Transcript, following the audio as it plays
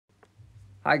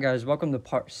Hi guys, welcome to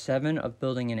part 7 of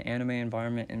building an anime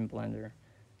environment in Blender.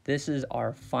 This is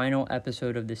our final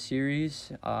episode of the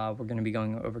series. We're going to be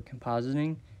going over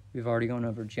compositing. We've already gone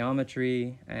over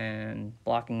geometry and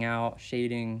blocking out,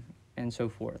 shading, and so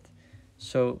forth.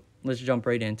 So let's jump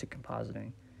right into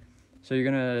compositing. So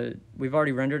we've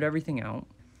already rendered everything out.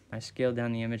 I scaled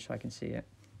down the image so I can see it.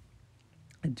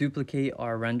 I duplicate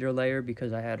our render layer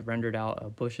because I had rendered out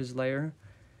a bushes layer.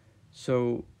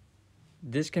 So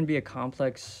this can be a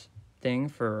complex thing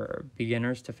for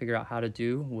beginners to figure out how to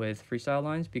do with freestyle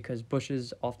lines because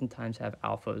bushes oftentimes have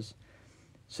alphas.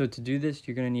 So to do this,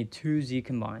 you're going to need two Z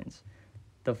combines.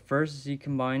 The first Z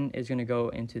combine is going to go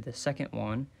into the second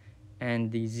one,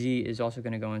 and the Z is also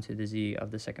going to go into the Z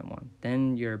of the second one.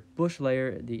 Then your bush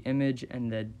layer, the image,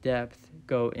 and the depth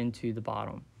go into the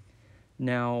bottom.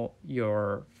 Now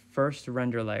your first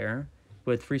render layer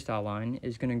with freestyle line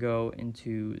is going to go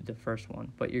into the first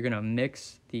one, but you're going to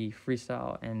mix the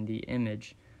freestyle and the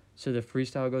image. So the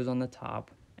freestyle goes on the top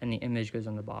and the image goes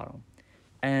on the bottom.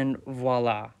 And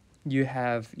voila, you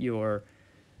have your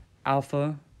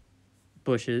alpha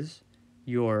bushes,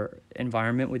 your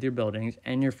environment with your buildings,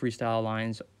 and your freestyle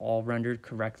lines all rendered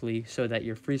correctly so that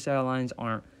your freestyle lines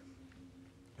aren't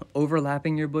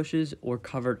overlapping your bushes or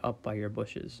covered up by your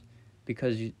bushes,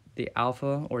 because the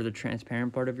alpha or the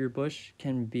transparent part of your bush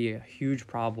can be a huge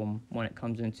problem when it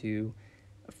comes into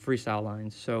freestyle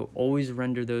lines. So always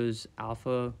render those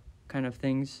alpha kind of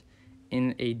things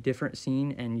in a different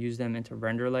scene and use them into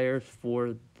render layers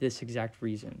for this exact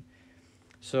reason.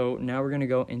 So now we're going to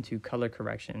go into color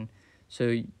correction.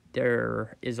 So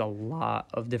there is a lot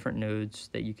of different nodes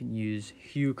that you can use: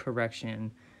 hue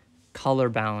correction, color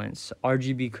balance,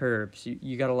 RGB curves.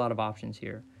 You got a lot of options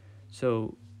here.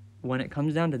 So when it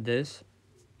comes down to this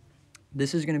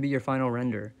is going to be your final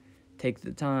render. Take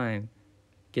the time,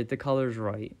 get the colors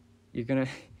right. You're going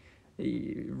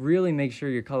to really make sure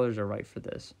your colors are right for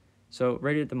this. So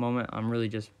right at the moment, I'm really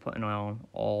just putting on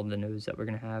all the nodes that we're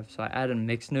going to have. So I add a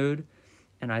mix node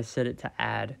and I set it to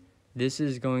add. This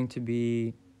is going to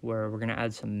be where we're going to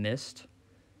add some mist.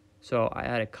 So I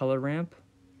add a color ramp,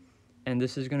 and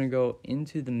this is going to go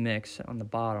into the mix on the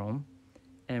bottom,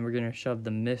 and we're going to shove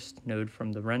the mist node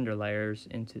from the render layers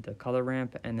into the color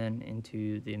ramp and then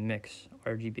into the mix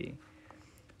RGB.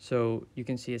 So you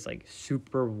can see it's like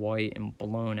super white and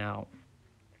blown out.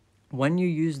 When you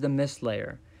use the mist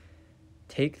layer,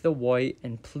 take the white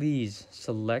and please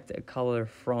select a color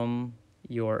from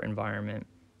your environment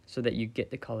so that you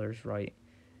get the colors right.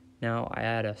 Now I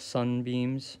add a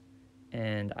sunbeams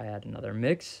and I add another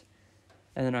mix,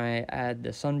 and then I add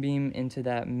the sunbeam into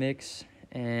that mix,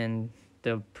 and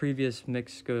the previous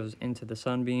mix goes into the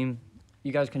sunbeam.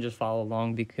 You guys can just follow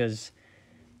along because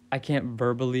I can't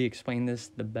verbally explain this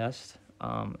the best,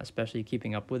 especially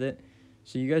keeping up with it.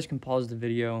 So you guys can pause the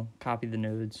video, copy the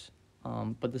nodes.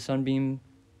 But the sunbeam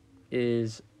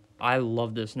I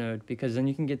love this node because then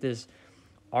you can get this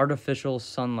artificial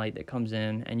sunlight that comes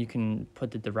in, and you can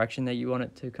put the direction that you want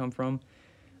it to come from.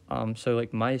 So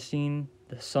like my scene,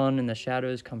 the sun and the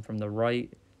shadows come from the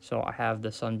right, so I have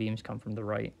the sunbeams come from the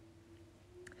right.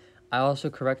 I also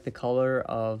correct the color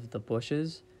of the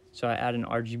bushes, so I add an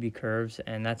RGB curves,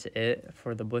 and that's it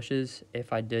for the bushes.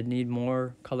 If I did need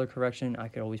more color correction, I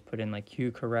could always put in like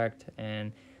hue correct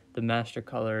and the master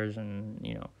colors and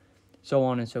so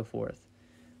on and so forth.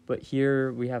 But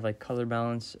here we have like color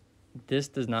balance. This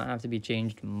does not have to be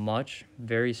changed much,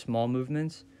 very small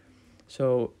movements.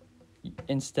 So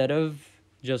instead of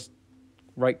just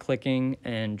right clicking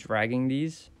and dragging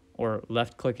these, or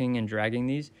left clicking and dragging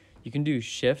these, you can do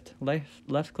shift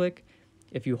left click.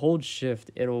 If you hold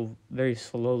shift, it'll very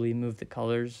slowly move the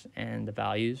colors and the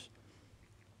values.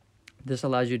 This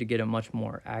allows you to get a much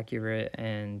more accurate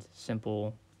and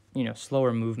simple,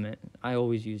 slower movement. I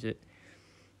always use it.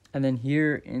 And then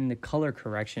here in the color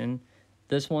correction,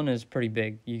 this one is pretty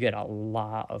big. You get a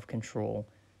lot of control.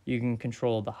 You can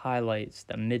control the highlights,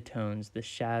 the midtones, the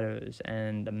shadows,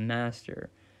 and the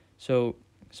master. So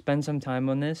spend some time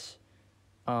on this.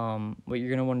 What you're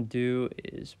going to want to do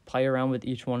is play around with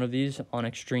each one of these on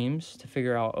extremes to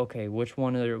figure out, okay, which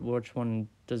one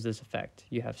does this affect?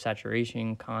 You have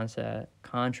saturation,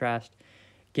 contrast,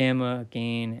 gamma,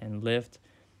 gain, and lift,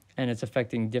 and it's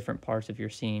affecting different parts of your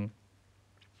scene.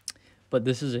 But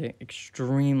this is an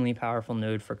extremely powerful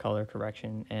node for color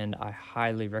correction, and I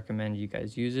highly recommend you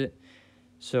guys use it.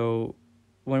 So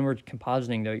when we're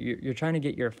compositing, though, you're trying to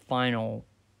get your final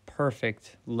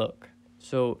perfect look.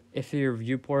 So if your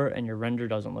viewport and your render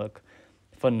doesn't look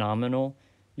phenomenal,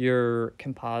 your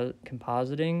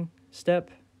compositing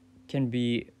step can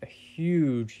be a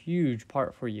huge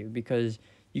part for you, because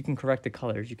you can correct the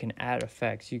colors, you can add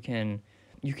effects, you can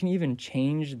You can even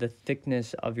change the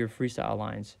thickness of your freestyle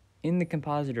lines in the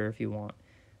compositor if you want.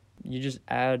 You just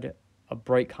add a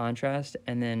bright contrast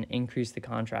and then increase the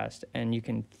contrast, and you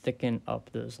can thicken up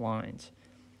those lines.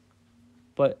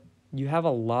 But you have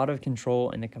a lot of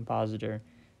control in the compositor,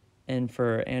 and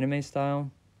for anime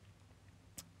style,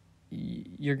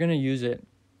 you're gonna use it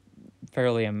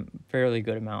fairly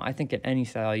good amount. I think at any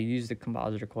style you use the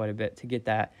compositor quite a bit to get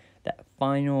that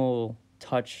final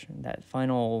touch, that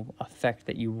final effect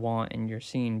that you want in your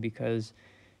scene, because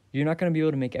you're not going to be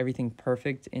able to make everything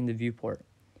perfect in the viewport.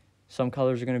 Some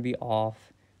colors are going to be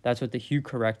off. That's what the hue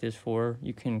correct is for.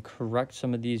 You can correct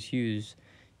some of these hues.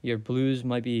 Your blues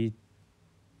might be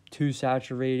too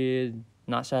saturated,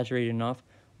 not saturated enough.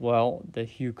 Well, the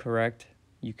hue correct,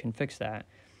 you can fix that.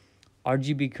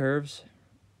 RGB curves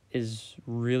is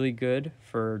really good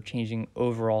for changing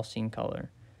overall scene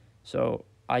color. So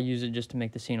I use it just to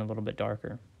make the scene a little bit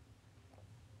darker.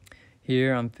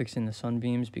 Here I'm fixing the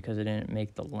sunbeams because I didn't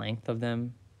make the length of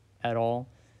them at all.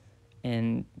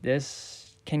 And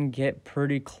this can get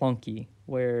pretty clunky,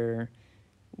 where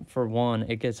for one,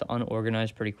 it gets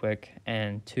unorganized pretty quick,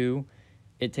 and two,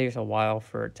 it takes a while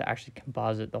for it to actually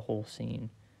composite the whole scene.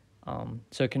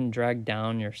 So it can drag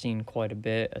down your scene quite a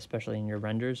bit, especially in your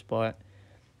renders, but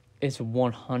it's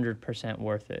 100%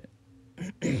 worth it.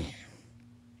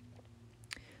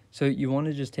 So you want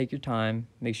to just take your time,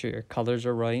 make sure your colors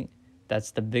are right.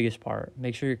 That's the biggest part.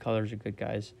 Make sure your colors are good,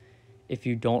 guys. If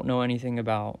you don't know anything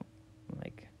about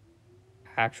like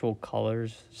actual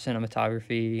colors,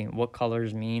 cinematography, and what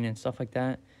colors mean and stuff like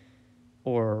that,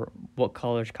 or what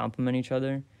colors complement each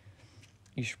other,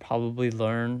 you should probably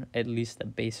learn at least the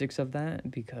basics of that,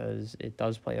 because it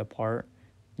does play a part.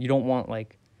 You don't want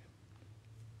like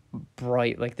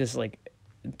bright, like this like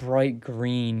bright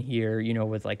green here, you know,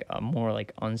 with like a more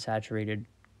like unsaturated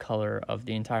color of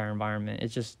the entire environment.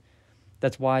 It's just,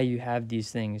 that's why you have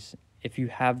these things. If you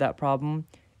have that problem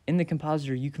in the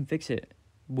compositor, you can fix it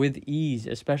with ease,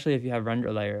 especially if you have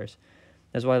render layers.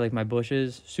 That's why like my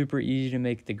bushes, super easy to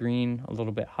make the green a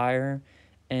little bit higher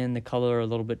and the color a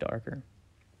little bit darker.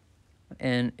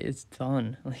 And it's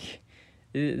done. Like,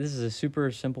 this is a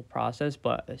super simple process,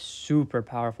 but a super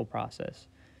powerful process.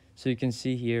 So you can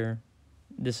see here,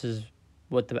 this is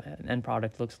what the end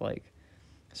product looks like.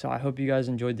 So I hope you guys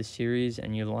enjoyed the series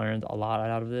and you learned a lot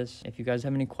out of this. If you guys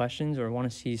have any questions or want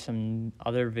to see some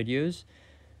other videos,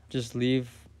 just leave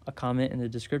a comment in the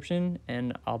description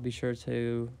and I'll be sure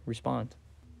to respond.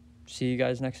 See you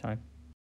guys next time.